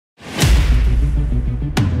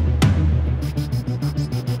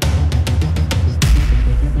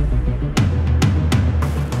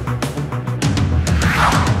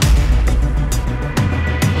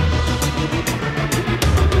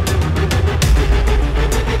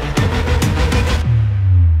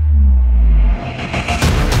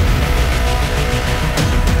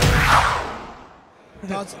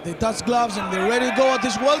Glifadas gloves, and they're ready to go at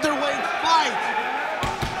this welterweight fight.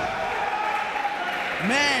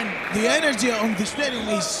 Man, the energy on this stadium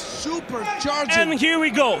is supercharging. And here we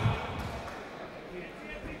go.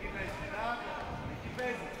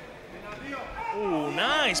 Oh,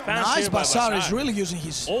 nice pass. Nice, here by Bachar is really using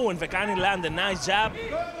his... Oh, and Vecani landed a nice jab.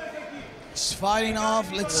 He's fighting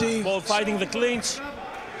off, let's see. Both fighting the clinch.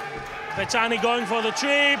 Vecani going for the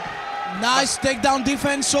trip. Nice takedown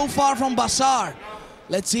defense so far from Bachar.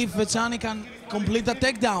 Let's see if Vecani can complete the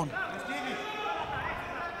takedown.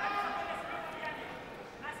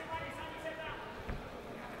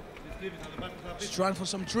 He's trying for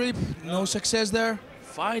some trip, no success there.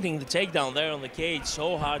 Fighting the takedown there on the cage,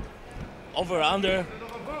 so hard. Over, under,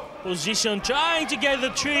 position, trying to get the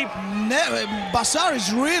trip. Bachar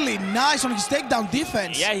is really nice on his takedown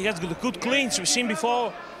defense. Yeah, he has good clinch, we've seen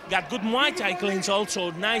before. Got good Muay Thai clinch also,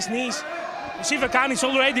 nice knees. You see Vecani's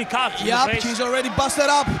already cut. Yep, he's already busted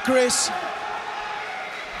up, Chris.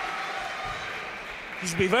 You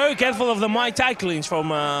should be very careful of the Muay Thai clinch from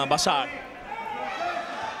Bachar.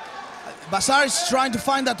 Bachar is trying to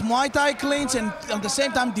find that Muay Thai clinch and at the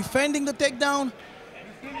same time defending the takedown.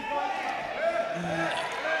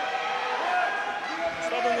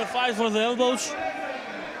 Stopping the fight for the elbows.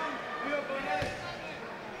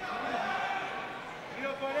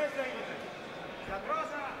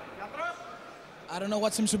 I don't know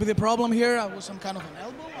what seems to be the problem here. Was some kind of an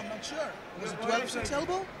elbow? I'm not sure. Was it 12-6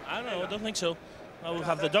 elbow? I don't know, I don't think so. I will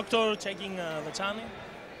have the doctor taking Vecani.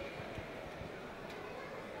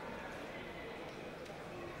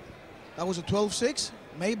 That was a 12-6?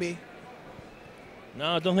 Maybe.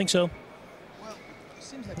 No, I don't think so. Well, it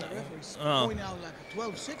seems like the referee's going out like a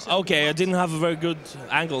 12-6. Okay, I didn't have a very good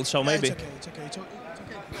angle, so maybe. It's okay, it's okay, it's okay.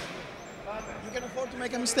 You can afford to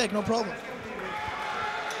make a mistake, no problem.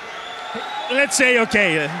 Let's say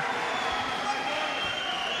okay.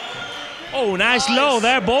 Oh, nice low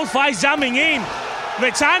there. Both fights jamming in.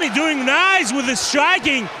 Vecani doing nice with the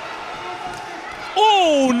striking.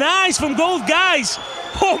 Oh, nice from both guys.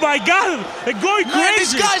 Oh my God, they're going crazy.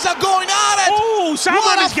 These guys are going at it. Oh,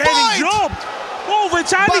 someone is getting dropped. Oh,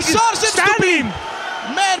 Vecani is standing.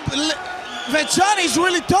 Man, Vecani is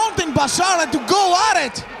really taunting Bachar to go at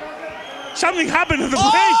it. Something happened to the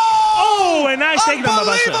plate. Oh, a nice takedown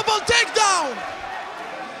by Bachar. Unbelievable takedown.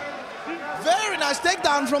 Very nice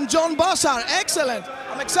takedown from John Bachar. Excellent.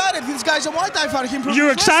 I'm excited. This guy's a Muay Thai fighter.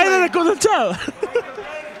 You're excited? I couldn't tell.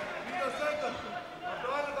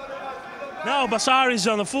 Now Bachar is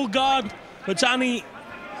on the full guard. Vecani,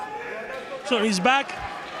 so he's back.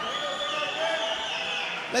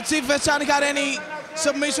 Let's see if Vecani got any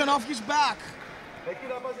submission off his back.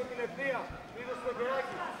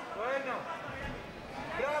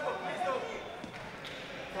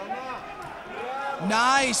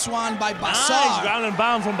 Nice one by Bachar. Nice ground and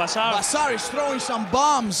pound from Bachar. Bachar is throwing some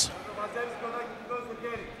bombs.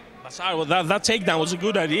 Bachar, well, that takedown was a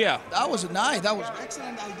good idea. That was nice. That was an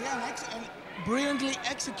excellent idea and brilliantly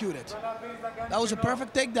executed. That was a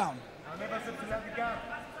perfect takedown.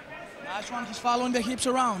 Nice one. He's following the hips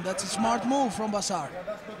around. That's a smart move from Bachar.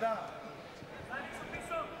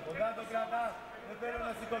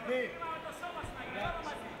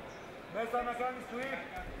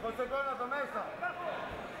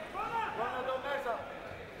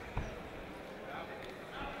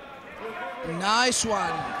 Nice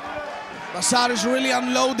one. Bachar is really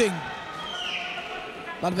unloading.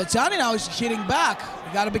 But Vecani now is hitting back.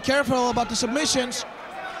 You gotta be careful about the submissions.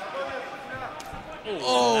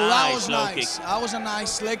 Oh, nice, that was nice. That was a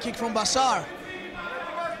nice leg kick from Bachar.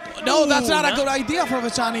 No, that's not a good idea for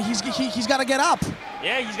Vecani. He's got to get up.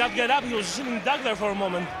 Yeah, he's got to get up. He was sitting duck there for a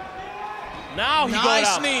moment. Now he got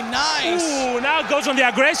up. Nice knee, nice. Ooh, now it goes on the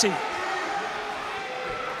aggressive.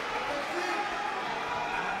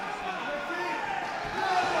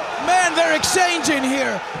 Man, they're exchanging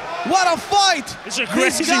here. What a fight! It's a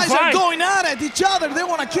crazy These guys fight. are going at each other. They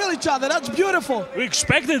want to kill each other. That's beautiful. We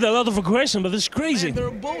expected a lot of aggression, but this is crazy. Man,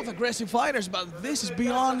 they're both aggressive fighters, but this is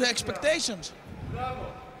beyond the expectations.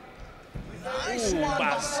 Nice one.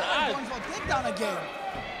 Bachar. Going for a takedown again.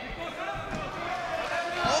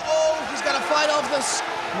 Uh-oh, he's got to fight off this.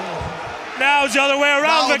 Now it's the other way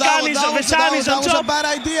around. Vecani's on top. That was a bad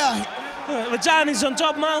idea. Vecani's on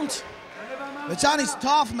top mount. Vecani's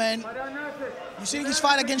tough, man. You see his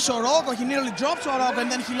fight against Soroka, he nearly dropped Soroka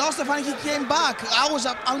and then he lost the fight and he came back. That was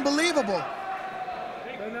unbelievable.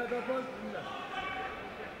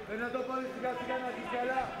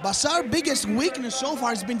 Bachar's biggest weakness so far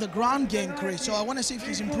has been the ground game, Chris. So I want to see if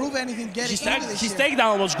he's improved anything getting into this His year.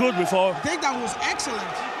 takedown was good before. Takedown was excellent.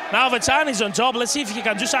 Now Vecani's on top. Let's see if he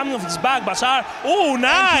can do something with his back. Bachar. Oh,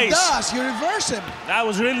 nice! And he does. You reverse him. That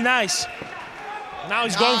was really nice. Now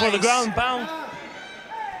he's going for the ground and pound.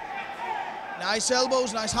 Nice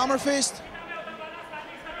elbows, nice hammer fist.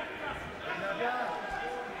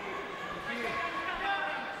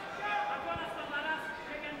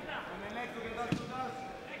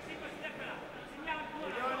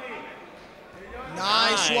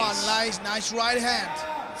 Nice one, nice right hand.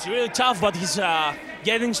 It's really tough, but he's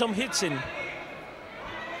getting some hits in.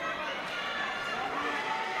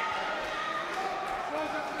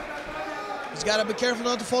 He's got to be careful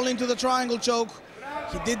not to fall into the triangle choke.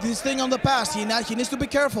 He did his thing on the past. He needs to be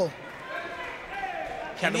careful.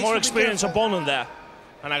 He had a more experienced opponent there.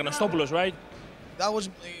 Anagastopoulos, right?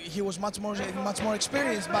 He was much more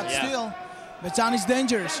experienced, but still, Vecani's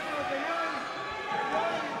dangerous.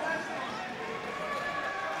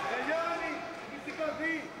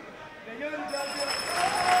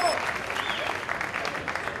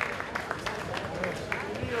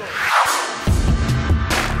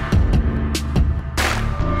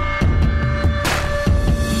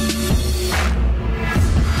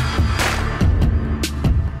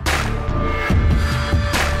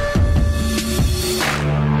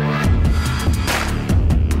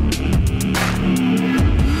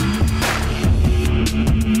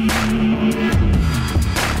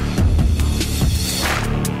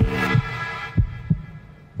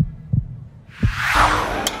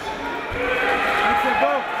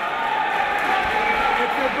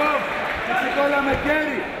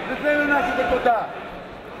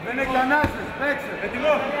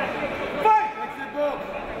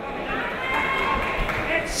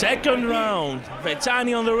 Second round,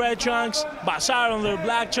 Vecani on the red trunks, Bachar on the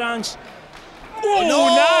black trunks. Oh, no!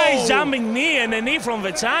 Nice jumping knee and a knee from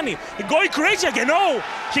Vecani. Going crazy again. Oh,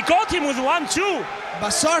 he caught him with 1-2.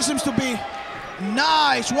 Bachar seems to be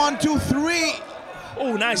nice. 1, 2, 3.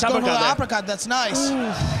 Oh, nice uppercut. uppercut. Uppercut. That's nice.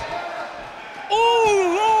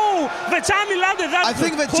 Oh, Vecani landed that. I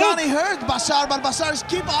think Vecani hurt Bachar, but Bachar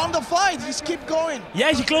keep on the fight. He's keep going.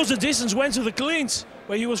 Yeah, he closed the distance, went to the clinch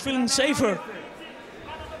where he was feeling safer.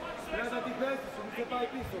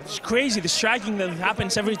 It's crazy, the striking that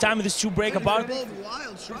happens every time these two break apart.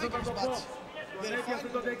 Wild strikers, but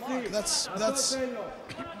that's.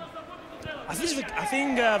 I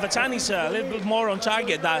think Vecani's a little bit more on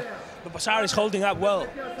target. But Bachar is holding up well.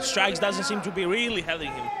 Strikes doesn't seem to be really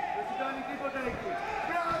helping him.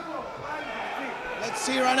 Let's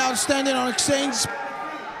see right now, standing on exchange.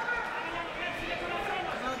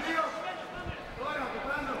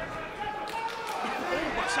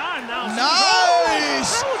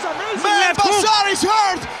 Nice! Man, Bachar is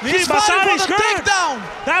hurt! He's fighting for the takedown!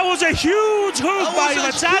 That was a huge hook by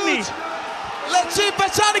Vecani. Let's see if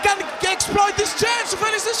Vecani can exploit this chance to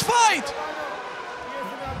finish this fight!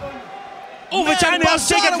 Oh, Vecani has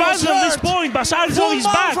to take advantage of this point. Bachar is on his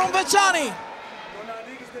back. From Vecani.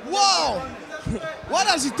 Wow! What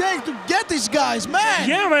does it take to get these guys, man?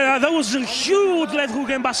 Yeah, man, that was a huge left hook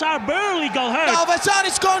and Bachar barely got hurt. Now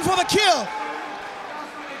Vecani's going for the kill.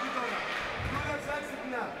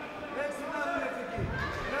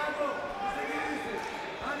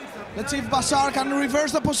 Let's see if Bachar can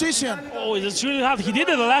reverse the position. Oh, it's really hard. He did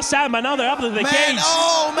it the last time, but now they're up to the cage.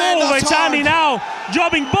 Oh, man, that's Vecani hard. now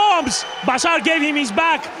dropping bombs. Bachar gave him his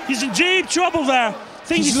back. He's in deep trouble there.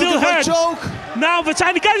 Think he's still hurt. Choke. Now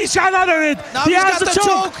Vecani got his shot under it. Now he has got the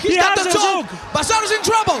choke. He's got the choke. Bachar is in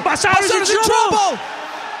trouble. Bachar is in trouble.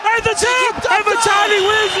 And the tap. And Vecani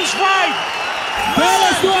wins this fight.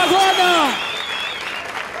 Τέλος του αγώνα.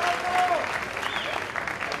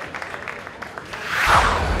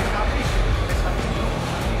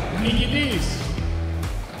 Νικητής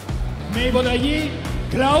με υποταγή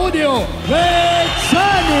Claudio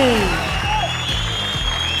Vecani.